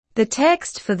The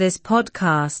text for this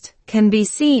podcast can be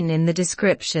seen in the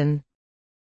description.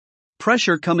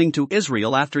 Pressure coming to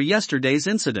Israel after yesterday's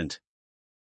incident.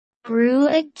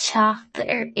 Brú ag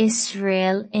teacht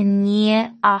Israel in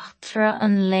ní achtra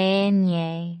an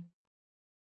léinné.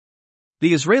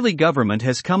 The Israeli government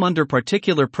has come under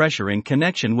particular pressure in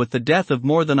connection with the death of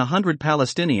more than 100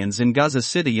 Palestinians in Gaza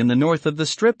City in the north of the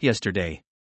Strip yesterday.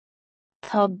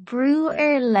 Tá brú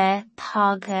le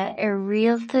taga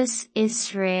rialtas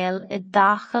Israel I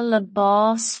dtaca le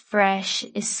bás freis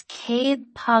is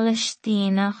 100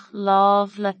 Palestínach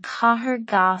lámh le cathair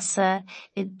Gaza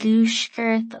I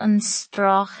dúsgurt an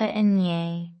strácha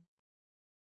inné.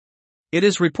 It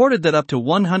is reported that up to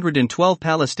 112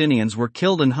 Palestinians were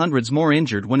killed and hundreds more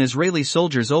injured when Israeli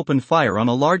soldiers opened fire on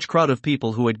a large crowd of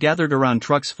people who had gathered around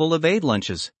trucks full of aid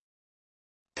lunches.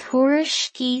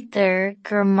 Tuairiscítear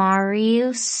gur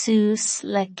maraíodh suas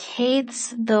le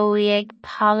 112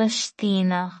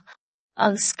 Palestínach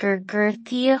agus gur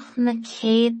gortaíodh na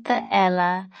céadta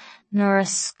eile nuair a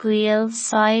scaoil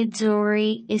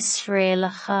saidúirí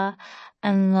Israelacha a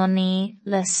ngonnaí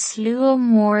le slua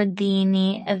mór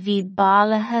daoine a bhí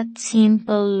bailithe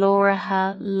timpeall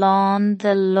loirithe lán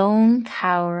de Lón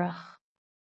Cabhrach.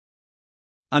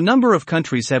 A number of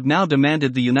countries have now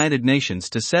demanded the United Nations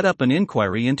to set up an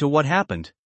inquiry into what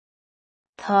happened.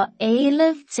 Tá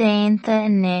éileamh déanta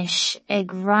anois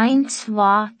ag roinnt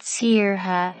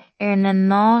tíortha na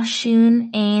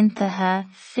Náisiún Aontaithe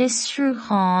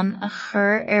fiosrúcháin a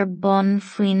chur bun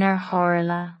faoinar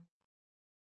tharla.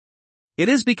 It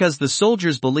is because the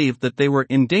soldiers believed that they were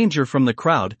in danger from the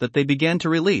crowd that they began to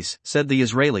release, said the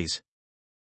Israelis.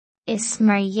 Is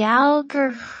mar gheall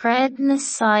gur chreid na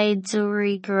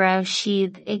saidúirí go raibh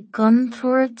siad ag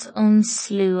guntabhairt ón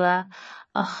slua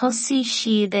a thosaigh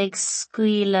siad ag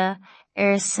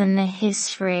scaoileadh san na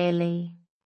hIsraeli.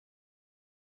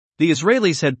 The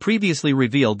Israelis had previously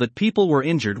revealed that people were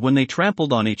injured when they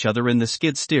trampled on each other in the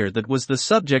skid steer that was the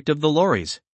subject of the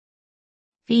lorries.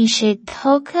 Bhí sé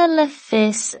tugadh le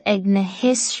fios ag na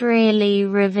hIsraeli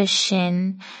roimhe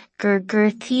sin gur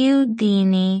gortaíodh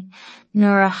daoine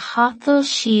nuair a chatail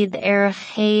siad a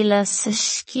chéile sa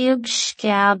sciab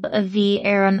scab a bhí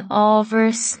an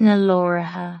ábhar sna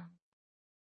loirithe.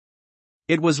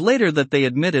 It was later that they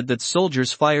admitted that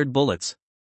soldiers fired bullets.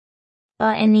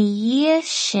 Ba ina dhiaidh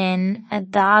sin a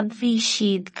d'admhaigh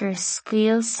siad gur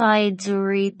scaoil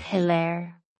saidúirí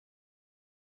piléir.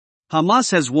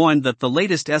 Hamas has warned that the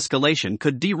latest escalation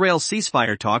could derail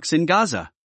ceasefire talks in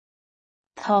Gaza.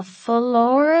 Tá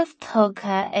follóireamh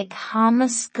tugadh ag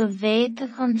Hamas go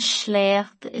bhféadfadh an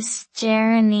sléocht is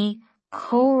deireanaí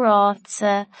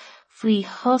córáite faoi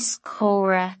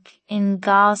thoscóireach in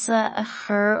Gaza a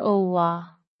chur ó mhaith.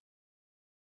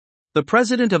 The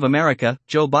President of America,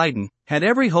 Joe Biden, had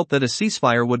every hope that a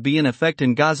ceasefire would be in effect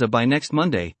in Gaza by next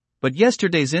Monday, but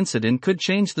yesterday's incident could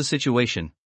change the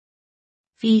situation.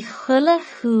 Bhí chuile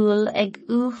chúil ag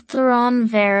Uachtarán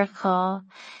Mheiriceá,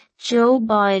 Joe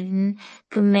Biden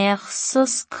go mbeadh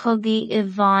sus cogaí I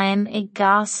bhfeidhm I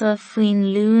Gaza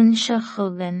faoin luain seo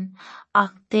chugainn,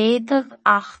 ach d'fhéadfadh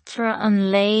achtra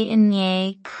an lae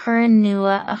inné cur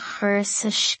nua a chur sa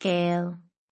scéal.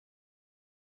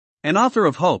 An author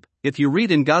of hope, if you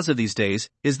read in Gaza these days,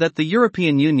 is that the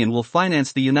European Union will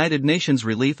finance the United Nations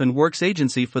Relief and Works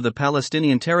Agency for the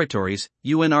Palestinian Territories,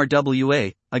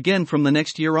 UNRWA, again from the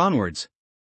next year onwards.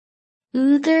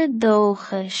 Údar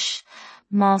dóchais,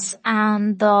 más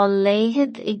an dá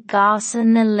léithead I Gaza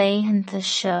na léitheanta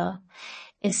seo,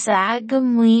 is aga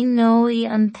muoinóí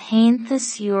an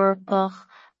Taontas Eorpach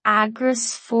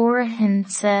agras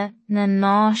fuarthainte na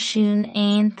Náisiún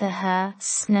Aontaithe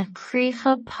sna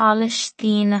críocha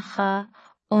Palestíneacha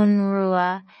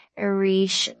UNRWA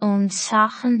arís ón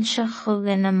tseachanta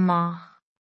chugainn amach.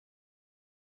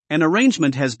 An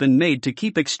arrangement has been made to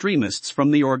keep extremists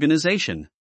from the organization.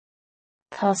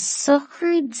 Tá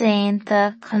sucrú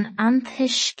déanta chun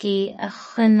antuiscí a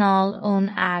choinneáil ón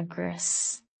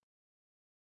agras.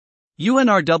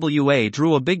 UNRWA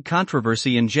drew a big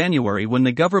controversy in January when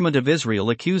the government of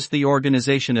Israel accused the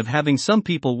organization of having some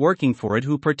people working for it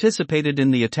who participated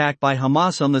in the attack by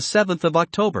Hamas on the 7th of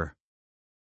October.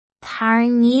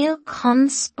 Tarníl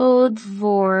conspód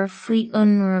mhór faoi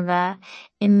UNRWA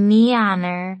I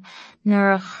Myanmar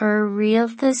nuair a chur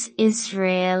rialtas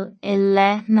Israel I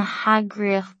le na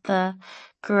heagraíochta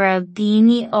go raibh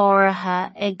daoine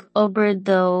áirithe ag obair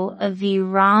dó a bhí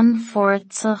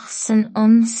rann-pháirteach san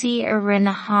ionsaí a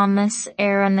rinne Hamas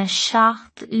na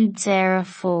 7 deireadh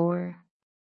fómhair.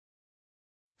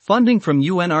 Funding from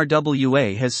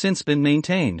UNRWA has since been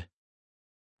maintained.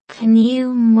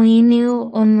 Cníl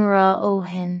maoiniú UNRWA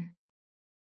óthain.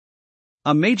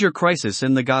 A major crisis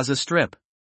in the Gaza Strip.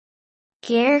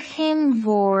 Géarchéim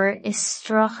mhór is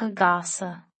stracha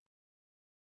Gaza.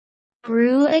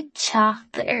 Brú ag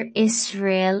teacht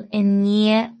Israel I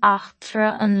ndiaidh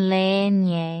achtra an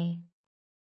léinné.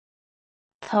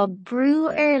 Tá brú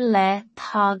le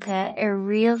tagtha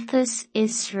rialtas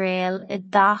Israel I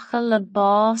dtaca le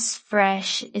bás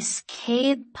freis is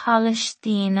 100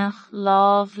 Palestínach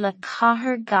lámh le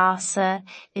cathair Gaza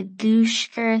I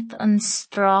dtúscairt an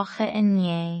strácha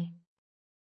inné.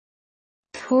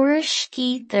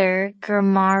 Tuairiscítear gur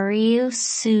maraíodh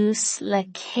suas le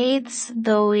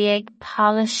 120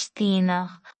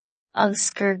 Palestínach agus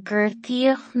gur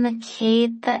gortaíodh na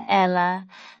céadta eile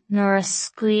nuair a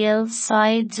scaoil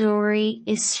saidúirí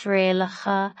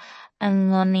Israelacha a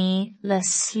ngonnaí le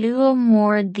slua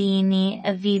mór daoine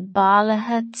a bhí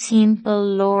bailithe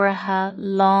timpeall loirithe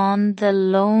lán de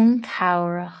Lón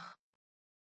Cabhrach.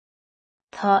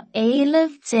 Tá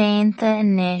éilimh déanta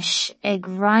anois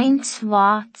ag roinnt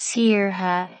mhaith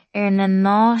tíortha na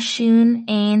Náisiún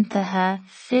Aontaithe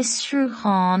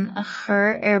fiosrúcháin a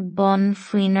chur bun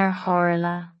faoinar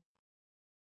tharla.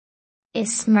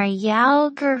 Is mar gheall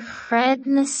gur chreid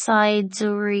na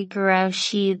saidúirí go raibh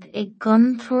siad ag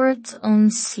guntabhairt ón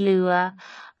slua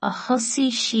a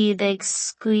thosaigh siad ag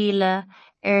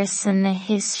scaoileadh san na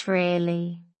hIsraealaí.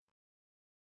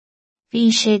 Bhí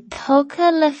sé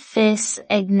tugadh le fios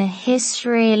ag na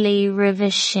hIsraealaí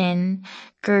roimhe sin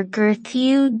gur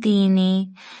gortaíodh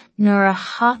daoine nuair a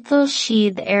chatail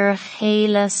siad a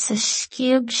chéile sa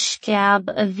sciab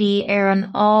a bhí an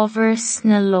ábhar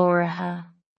sna loirithe.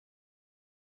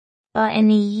 Ba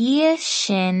ina dhiaidh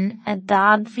sin a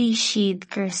d'admhaigh siad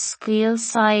gur scaoil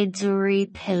saidúirí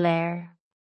piléir.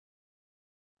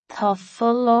 Tá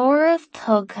follóireamh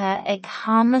tugadh ag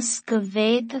Hamas go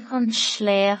bhféadfadh an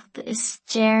sléocht is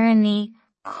deireanaí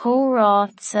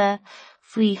comhráite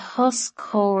faoi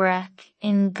thoscóireacht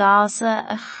in Gaza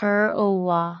a chur ó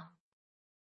mhaith.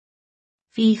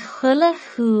 Bhí chuile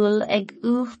chúil ag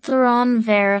Uachtarán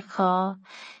Mheiriceá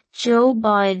Joe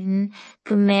Biden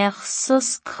go mbeadh sos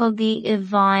cogaí I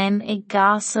bhfeidhm I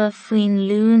Gaza faoin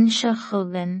lún seo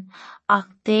chugainn, ach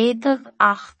d'fhéadfadh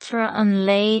achtra an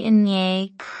lae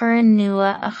inné cur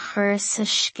nua a chur sa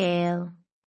scéal.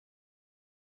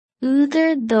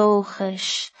 Údar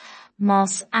dóchais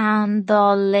más ann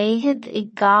dá léithead I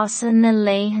Gaza na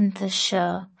laethanta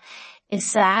seo,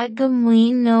 is ea go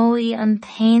maoinóidh an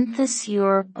Taontas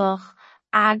Eorpach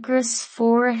agras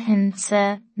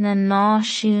fuarthannta na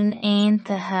Náisiún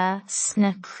Aontaithe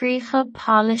sna críocha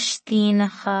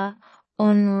Palestíneacha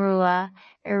UNRWA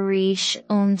arís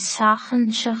ón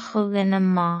tseachanta chugainn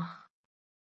amach.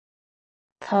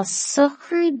 Tá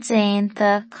socrú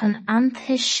déanta chun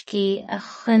antuiscí a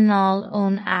choinneáil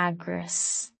ón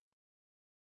agras.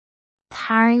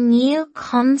 Tarnaíodh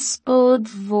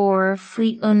conspóid mhór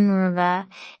faoi UNRWA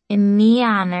I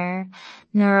Myanmar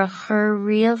nuair a chur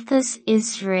rialtas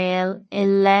Israel I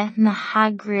leith na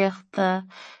heagraíochta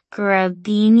go raibh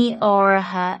daoine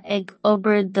áirithe ag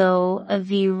obair dó a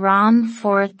bhí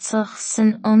rann-pháirteach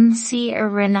san ionsaí a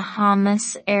rinne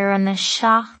Hamas na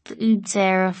 7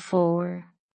 deireadh fómhair.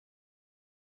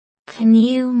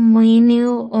 Cniú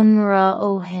maoiniú UNRWA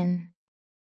ó shin.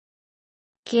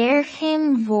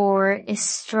 Géarchéim mhór is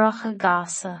stracha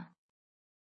Gaza.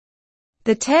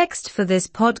 The text for this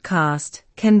podcast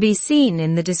can be seen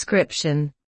in the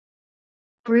description.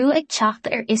 Brú ag teacht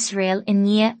Israel I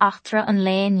ndiaidh achtra an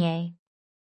léinné.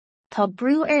 Tá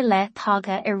brú le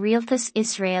tagtha rialtas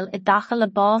Israel I dtaca le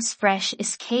bás freis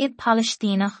is 100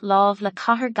 Palestínach lámh le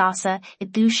cathair Gaza I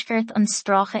dtúscairt an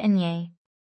strácha inné.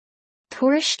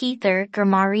 Tuairiscítear gur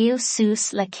maraíodh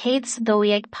suas le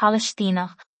 120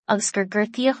 Palestínach agus gur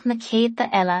gortaíodh na céadta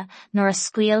eile nuair a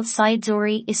scaoil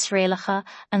saidúirí Israelacha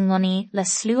a ngonnaí le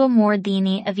slua mór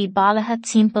daoine a bhí bailithe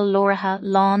timpeall loirithe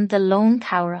lán de Lón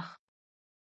Cabhrach.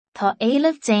 Tá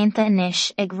éilimh déanta anois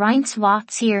ag roinnt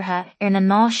mhaith tíortha na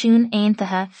Náisiún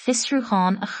Aontaithe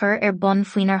fiosrúcháin a chur bun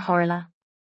faoinar tharla.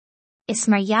 Is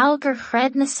mar gheall gur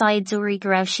chreid na saidúirí go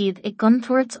raibh siad ag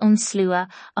guntabhairt ón slua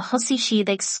a thosaigh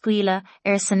siad ag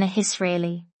scaoileadh san na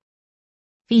hIsraealaí.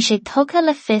 Bhí sé tugadh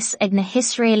le fios ag na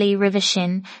hIsraealaí roimhe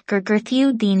sin gur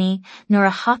gortaíodh daoine nuair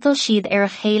a chatail siad a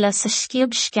chéile sa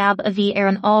sciab a bhí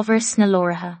an ábhar sna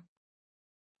loirithe.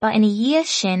 Ba ina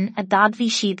dhiaidh sin a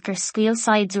d'admhaigh siad gur scaoil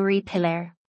saidúirí piléir.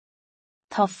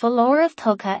 Tá follóireamh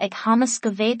tugadh ag Hamas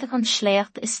go bhféadfadh an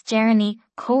sléocht is deireanaí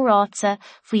comhráite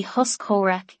faoi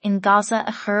thoscóireacht in Gaza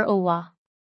a chur ó mhaith.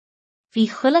 Bhí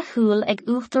chuile chúil ag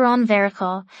Uachtarán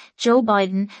Mheiriceá Joe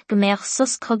Biden go mbeadh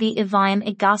sos cogaí I bhfeidhm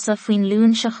I Gaza faoin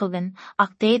lún seo chugainn,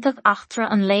 ach d'fhéadfadh achtra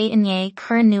an lae inné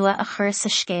cur nua a chur sa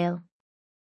scéal.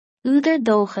 Údar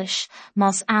dóchais,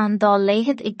 más an dá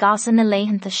léithead I Gaza na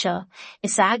léitheanta seo,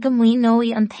 is ag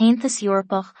amhaoinóí an Taontas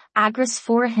Eorpach agras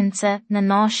fuarthainte na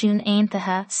Náisiún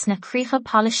Aontaithe sna críocha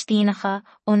Palestíneacha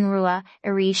UNRWA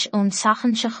arís ón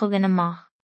seachanta chugainn amach.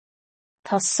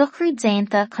 Tá sucrú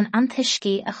déanta chun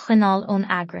antuiscí a choinneáil ón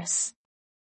agras.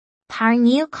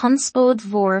 Tarníodh conspóid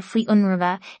mhór faoi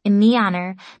UNRWA I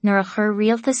Mí-Eanáir nuair a chur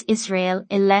rialtas Israel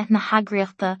I leith na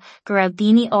heagraíochta go raibh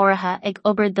daoine áirithe ag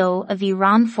obair dó a bhí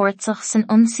rann-phoirteach san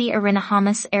ionsaí a rinne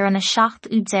Hamas ar an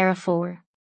 7 deireadh fómhair.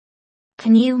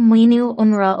 Cniú maoiniú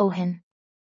UNRWA ó shin.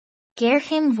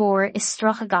 Géarchéim mhór is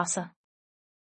stracha Gaza.